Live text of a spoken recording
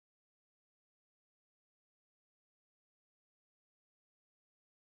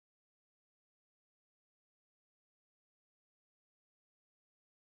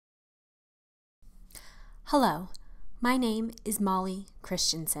Hello, my name is Molly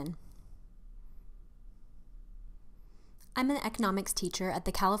Christensen. I'm an economics teacher at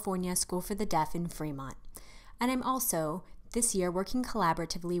the California School for the Deaf in Fremont, and I'm also, this year, working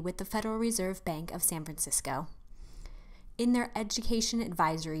collaboratively with the Federal Reserve Bank of San Francisco in their Education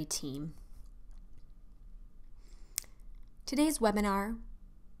Advisory Team. Today's webinar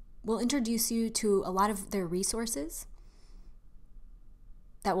will introduce you to a lot of their resources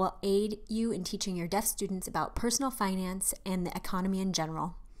that will aid you in teaching your deaf students about personal finance and the economy in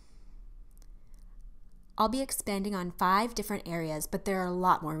general. I'll be expanding on 5 different areas, but there are a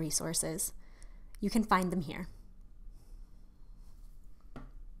lot more resources. You can find them here.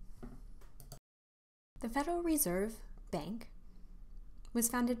 The Federal Reserve Bank was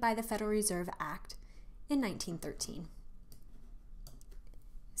founded by the Federal Reserve Act in 1913.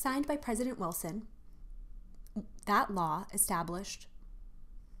 Signed by President Wilson, that law established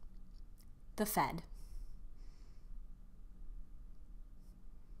the Fed,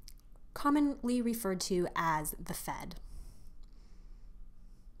 commonly referred to as the Fed.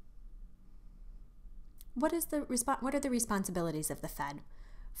 What are the responsibilities of the Fed?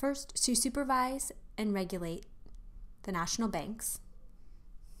 First, to supervise and regulate the national banks,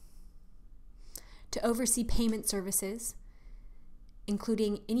 to oversee payment services,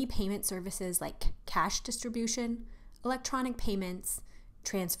 including any payment services like cash distribution, electronic payments,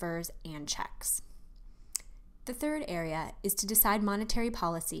 transfers, and checks. The third area is to decide monetary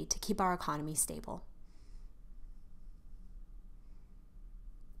policy to keep our economy stable.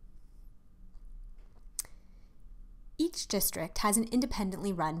 Each district has an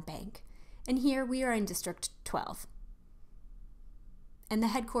independently run bank, and here we are in District 12, and the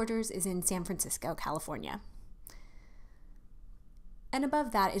headquarters is in San Francisco, California. And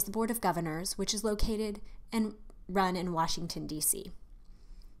above that is the Board of Governors, which is located and run in Washington, D.C.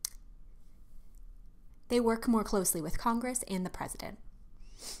 They work more closely with Congress and the President.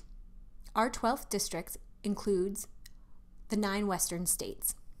 Our 12th district includes the 9 western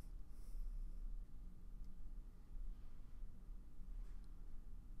states.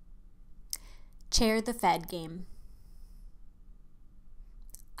 Chair the Fed game.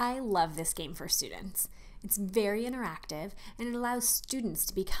 I love this game for students. It's very interactive, and it allows students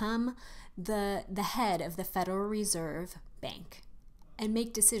to become the head of the Federal Reserve Bank and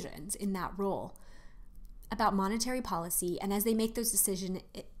make decisions in that role about monetary policy, and as they make those decisions,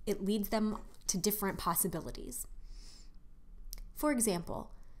 it leads them to different possibilities. For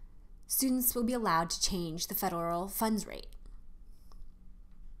example, students will be allowed to change the federal funds rate.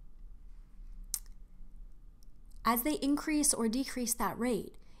 As they increase or decrease that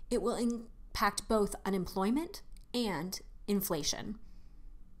rate, it will impact both unemployment and inflation,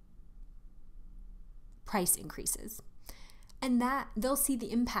 price increases, and that they'll see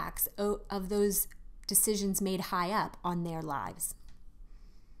the impacts of those decisions made high up on their lives.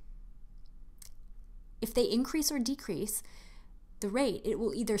 If they increase or decrease the rate, it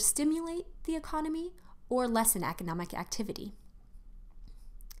will either stimulate the economy or lessen economic activity.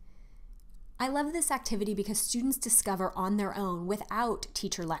 I love this activity because students discover on their own without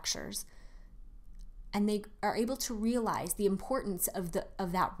teacher lectures, and they are able to realize the importance of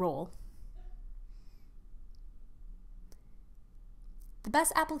that role. The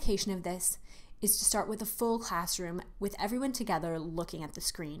best application of this is to start with a full classroom with everyone together looking at the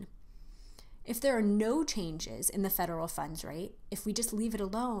screen. If there are no changes in the federal funds rate, if we just leave it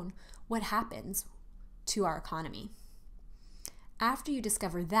alone, what happens to our economy? After you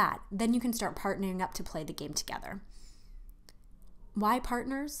discover that, then you can start partnering up to play the game together. Why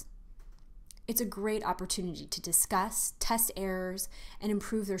partners? It's a great opportunity to discuss, test errors, and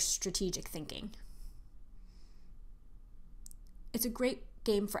improve their strategic thinking. It's a great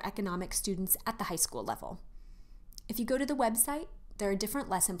game for economics students at the high school level. If you go to the website, there are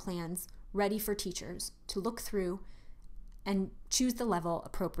different lesson plans ready for teachers to look through and choose the level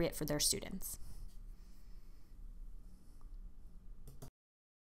appropriate for their students.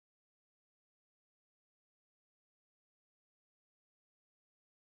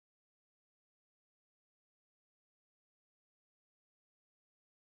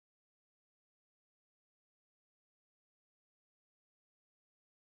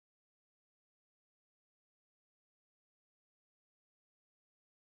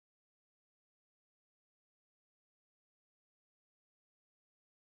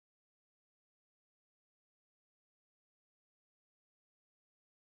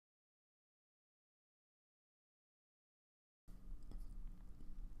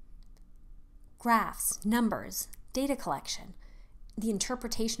 Graphs, numbers, data collection, the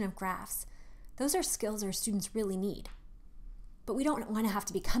interpretation of graphs, those are skills our students really need. But we don't want to have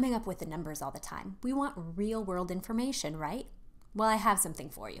to be coming up with the numbers all the time. We want real world information, right? Well, I have something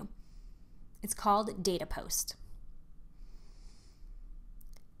for you. It's called Data Post.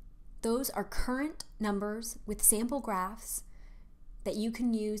 Those are current numbers with sample graphs that you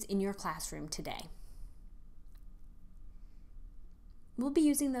can use in your classroom today. We'll be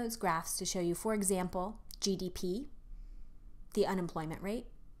using those graphs to show you, for example, GDP, the unemployment rate,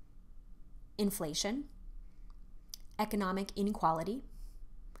 inflation, economic inequality,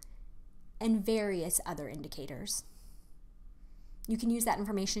 and various other indicators. You can use that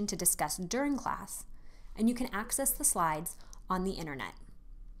information to discuss during class, and you can access the slides on the internet.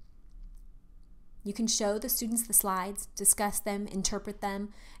 You can show the students the slides, discuss them, interpret them,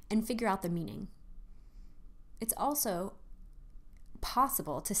 and figure out the meaning. It's also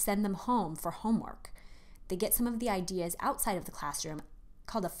possible to send them home for homework. They get some of the ideas outside of the classroom,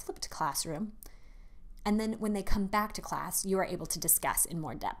 called a flipped classroom, and then when they come back to class, you are able to discuss in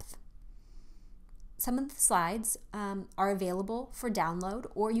more depth. Some of the slides are available for download,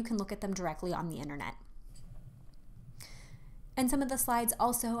 or you can look at them directly on the internet. And some of the slides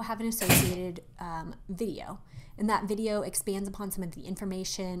also have an associated video, and that video expands upon some of the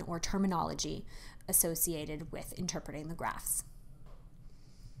information or terminology associated with interpreting the graphs.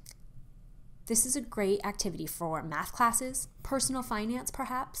 This is a great activity for math classes, personal finance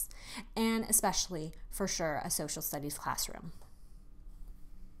perhaps, and especially for sure a social studies classroom.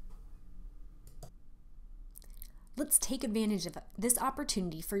 Let's take advantage of this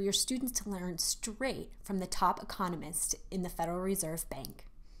opportunity for your students to learn straight from the top economist in the Federal Reserve Bank.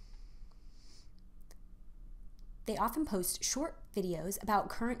 They often post short videos about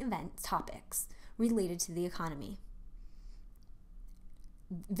current event topics related to the economy.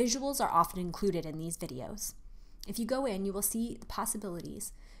 Visuals are often included in these videos. If you go in, you will see the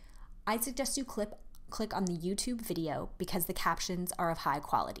possibilities. I suggest you click on the YouTube video because the captions are of high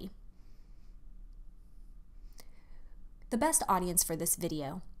quality. The best audience for this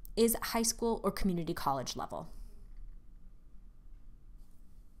video is high school or community college level.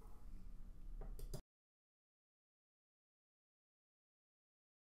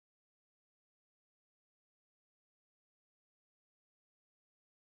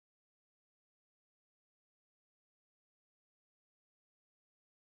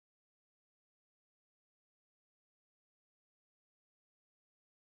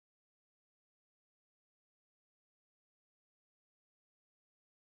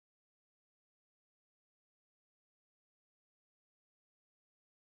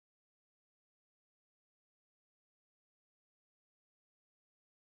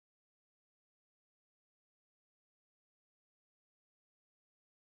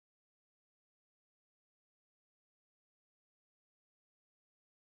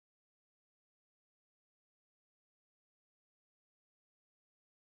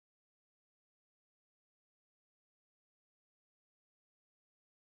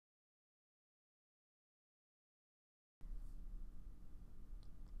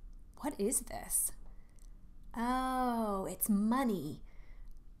 What is this? Oh, it's money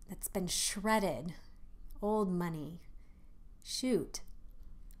that's been shredded. Old money. Shoot.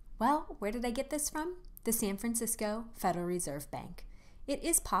 Well, where did I get this from? The San Francisco Federal Reserve Bank. It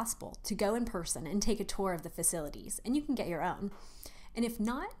is possible to go in person and take a tour of the facilities, and you can get your own. And if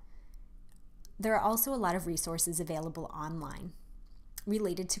not, there are also a lot of resources available online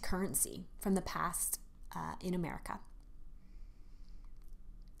related to currency from the past in America.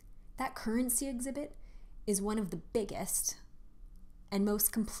 That currency exhibit is one of the biggest and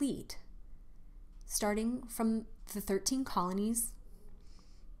most complete, starting from the 13 colonies,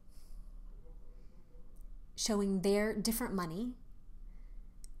 showing their different money,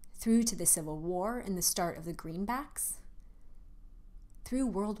 through to the Civil War and the start of the greenbacks, through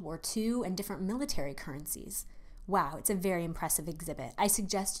World War II and different military currencies. Wow, it's a very impressive exhibit. I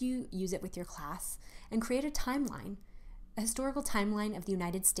suggest you use it with your class and create a timeline, a historical timeline of the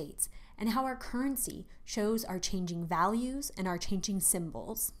United States and how our currency shows our changing values and our changing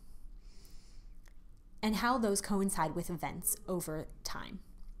symbols, and how those coincide with events over time.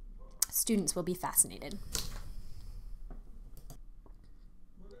 Students will be fascinated.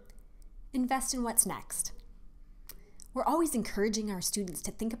 Invest in what's next. We're always encouraging our students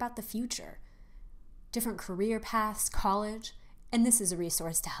to think about the future, different career paths, college, and this is a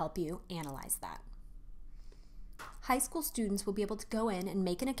resource to help you analyze that. High school students will be able to go in and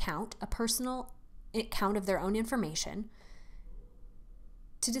make an account, a personal account of their own information,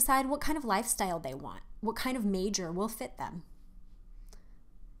 to decide what kind of lifestyle they want, what kind of major will fit them,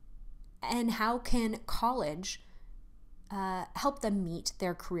 and how can college help them meet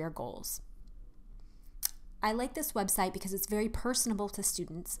their career goals. I like this website because it's very personable to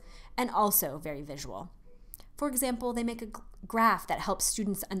students and also very visual. For example, they make a graph that helps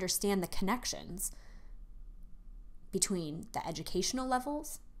students understand the connections between the educational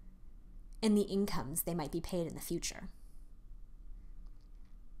levels and the incomes they might be paid in the future.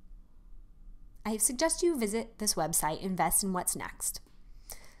 I suggest you visit this website, Invest in What's Next.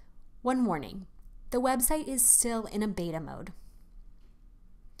 One warning, the website is still in a beta mode,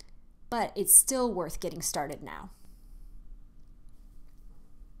 but it's still worth getting started now.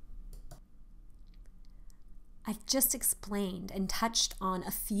 I've just explained and touched on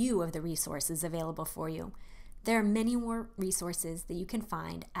a few of the resources available for you. There are many more resources that you can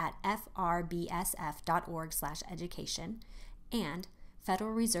find at frbsf.org/education and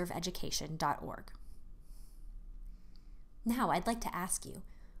federalreserveeducation.org. Now, I'd like to ask you,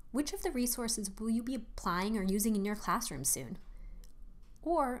 which of the resources will you be applying or using in your classroom soon?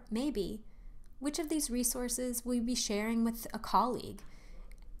 Or maybe, which of these resources will you be sharing with a colleague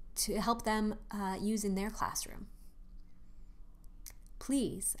to help them use in their classroom?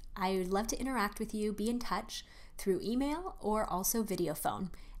 Please, I would love to interact with you. Be in touch through email or also video phone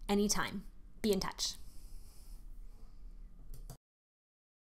anytime. Be in touch.